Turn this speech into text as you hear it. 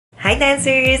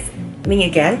dancers! Me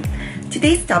again.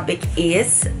 Today's topic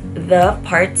is the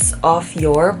parts of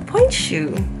your pointe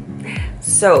shoe.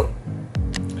 So,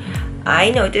 I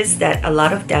noticed that a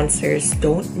lot of dancers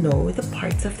don't know the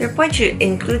parts of their pointe shoe,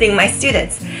 including my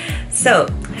students. So,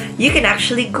 you can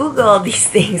actually Google these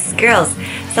things, girls.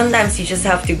 Sometimes you just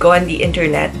have to go on the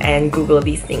internet and Google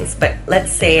these things. But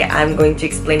let's say I'm going to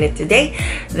explain it today,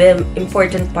 the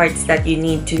important parts that you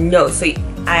need to know. So,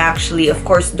 I actually, of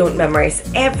course, don't memorize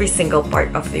every single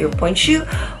part of your pointe shoe,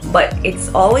 but it's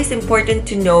always important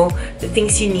to know the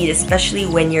things you need, especially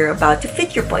when you're about to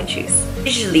fit your pointe shoes.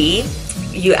 Usually,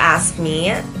 you ask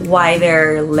me why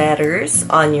there are letters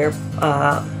on your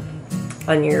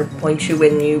pointe shoe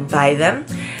when you buy them.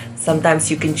 Sometimes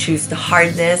you can choose the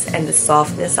hardness and the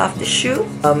softness of the shoe,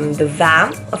 the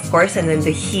vamp, of course, and then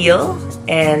the heel,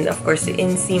 and of course the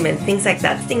inseam and things like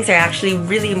that. Things are actually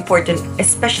really important,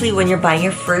 especially when you're buying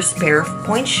your first pair of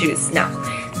pointe shoes. Now,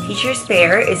 teacher's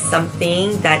pair is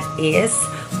something that is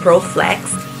Pro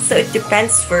Flex, so it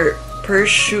depends per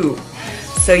shoe.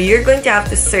 So you're going to have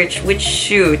to search which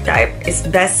shoe type is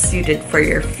best suited for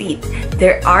your feet.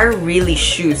 There are really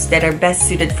shoes that are best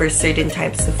suited for certain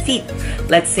types of feet.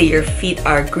 Let's say your feet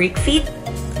are Greek feet.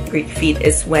 Greek feet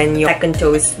is when your second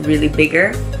toe is really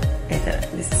bigger.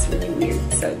 This is really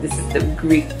weird. So this is the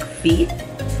Greek feet.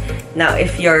 Now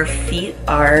if your feet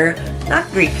are not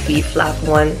Greek feet, flat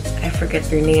one, I forget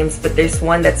their names, but there's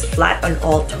one that's flat on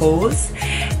all toes.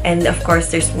 And of course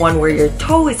there's one where your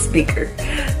toe is bigger.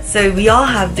 So we all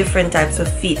have different types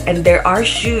of feet, and there are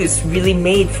shoes really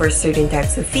made for certain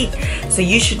types of feet. So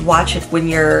you should watch it when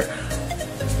you're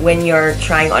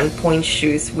trying on pointe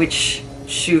shoes, which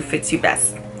shoe fits you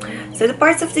best. So the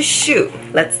parts of the shoe,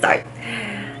 let's start.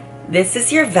 This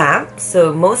is your vamp.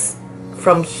 So most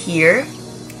from here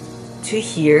to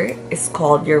here is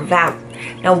called your vamp.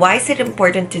 Now, why is it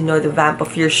important to know the vamp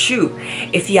of your shoe?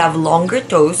 If you have longer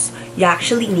toes, you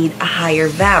actually need a higher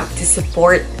vamp to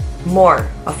support more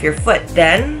of your foot.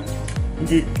 Then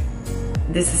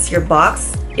this is your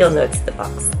box. You'll know it's the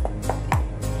box.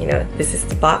 You know, this is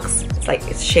the box.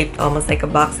 It's shaped almost like a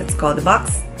box. It's called a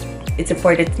box. It's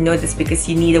important to know this because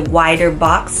you need a wider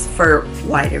box for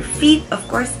wider feet, of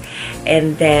course,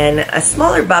 and then a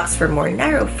smaller box for more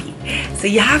narrow feet. So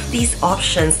you have these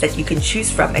options that you can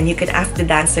choose from, and you can ask the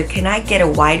dancer, can I get a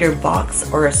wider box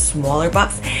or a smaller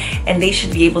box? And they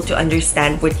should be able to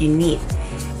understand what you need.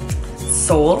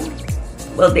 Sole,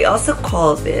 well, they also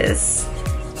call this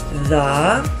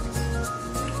the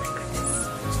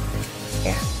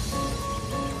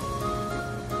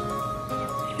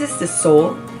this is the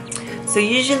sole. So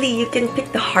usually you can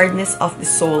pick the hardness of the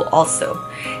sole also.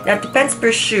 Now it depends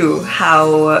per shoe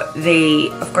how they,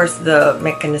 of course, the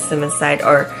mechanism inside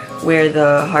or where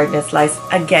the hardness lies.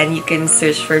 Again, you can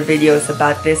search for videos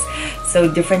about this.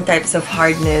 So different types of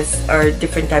hardness or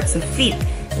different types of feet.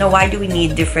 Now, why do we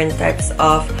need different types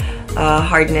of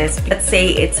hardness? Let's say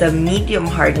it's a medium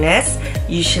hardness.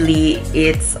 Usually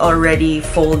it's already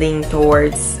folding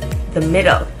towards the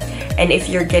middle. And if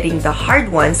you're getting the hard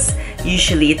ones,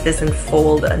 usually it doesn't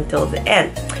fold until the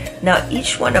end. Now,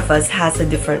 each one of us has a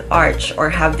different arch or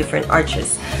have different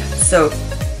arches. So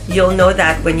you'll know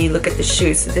that when you look at the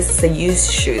shoes. So this is a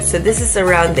used shoe. So this is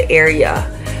around the area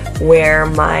where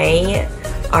my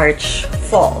arch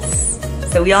falls.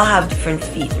 So we all have different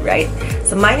feet, right?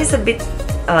 So mine is a bit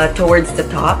towards the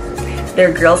top. There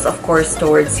are girls, of course,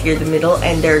 towards here, the middle,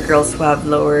 and there are girls who have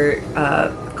lower,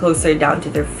 closer down to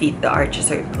their feet. The arches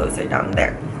are closer down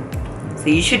there. So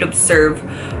you should observe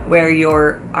where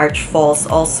your arch falls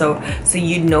also, so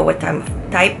you know what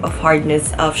type of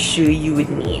hardness of shoe you would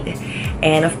need.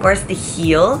 And of course, the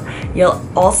heel, you'll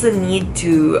also need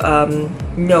to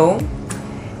know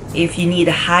if you need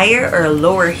a higher or a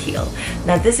lower heel.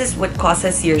 Now this is what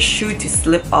causes your shoe to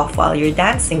slip off while you're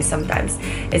dancing sometimes.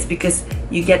 It's because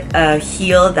you get a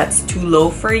heel that's too low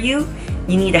for you.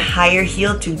 You need a higher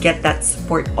heel to get that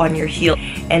support on your heel.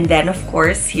 And then of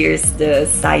course, here's the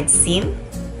side seam.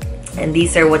 And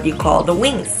these are what you call the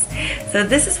wings. So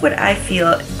this is what I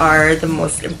feel are the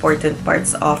most important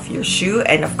parts of your shoe,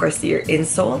 and of course your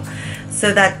insole,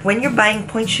 so that when you're buying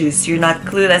pointe shoes, you're not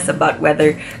clueless about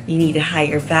whether you need a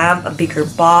higher vamp, a bigger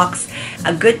box.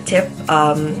 A good tip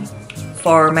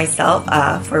for myself,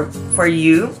 for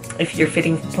you, if you're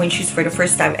fitting pointe shoes for the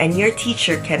first time and your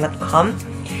teacher cannot come,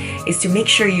 is to make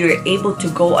sure you're able to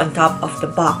go on top of the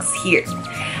box here.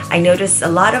 I noticed a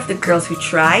lot of the girls who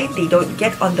try, they don't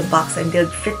get on the box and they'll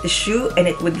fit the shoe and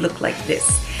it would look like this.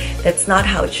 That's not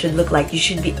how it should look like. You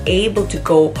should be able to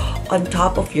go on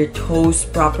top of your toes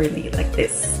properly like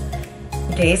this.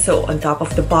 Okay, so on top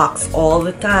of the box all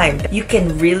the time. You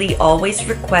can really always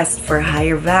request for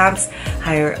higher vamps,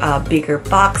 higher bigger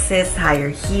boxes, higher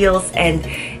heels, and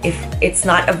if it's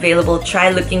not available, try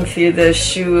looking through the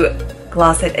shoe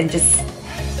closet and just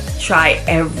try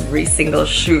every single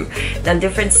shoe. Now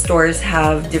different stores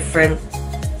have different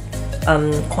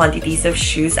quantities of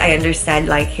shoes. I understand,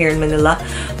 like here in Manila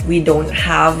we don't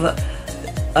have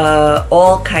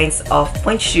all kinds of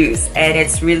point shoes, and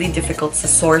it's really difficult to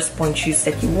source point shoes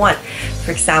that you want.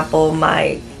 For example,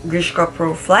 my Grishko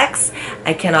Pro Flex,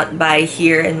 I cannot buy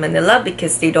here in Manila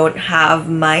because they don't have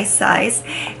my size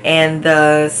and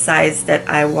the size that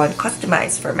I want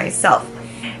customized for myself.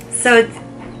 So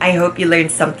I hope you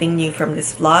learned something new from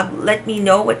this vlog. Let me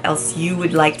know what else you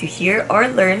would like to hear or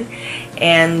learn.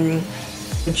 And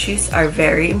shoes are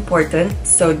very important,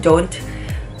 so don't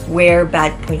wear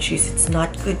bad point shoes. It's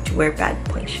not good to wear bad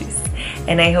point shoes.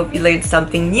 And I hope you learned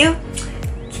something new.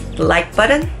 Click the like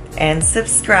button and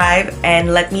subscribe,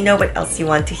 and let me know what else you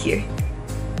want to hear.